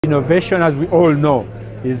Innovation, as we all know,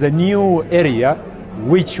 is a new area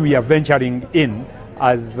which we are venturing in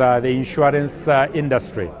as the insurance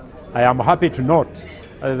industry. I am happy to note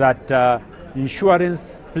that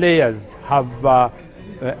insurance players have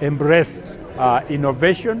embraced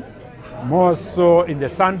innovation, more so in the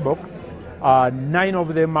sandbox. 9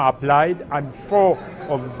 of them are applied, and 4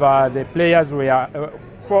 of the players were,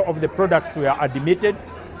 4 of the products were admitted,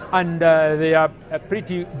 and they are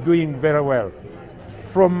doing very well.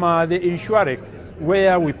 From the Insurex,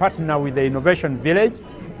 where we partner with the Innovation Village,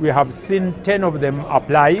 we have seen 10 of them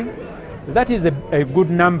applying. That is a good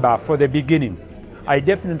number for the beginning. I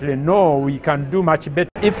definitely know we can do much better.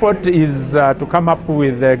 Effort is to come up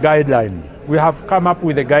with a guideline. We have come up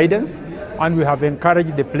with a guidance, and we have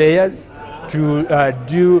encouraged the players to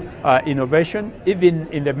do innovation, even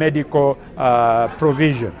in the medical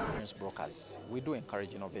provision. Brokers, we do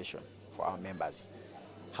encourage innovation for our members.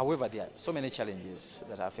 However, there are so many challenges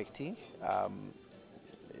that are affecting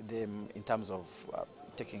them in terms of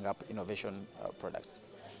taking up innovation products.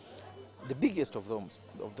 The biggest of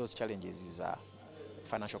those challenges is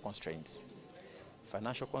financial constraints.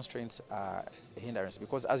 Financial constraints are a hindrance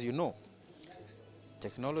because, as you know,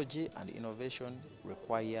 technology and innovation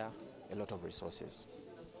require a lot of resources,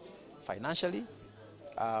 financially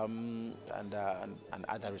and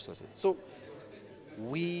other resources. So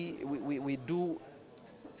we do,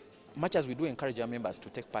 much as we do encourage our members to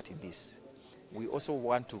take part in this, we also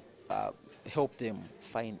want to help them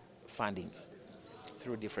find funding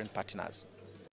through different partners.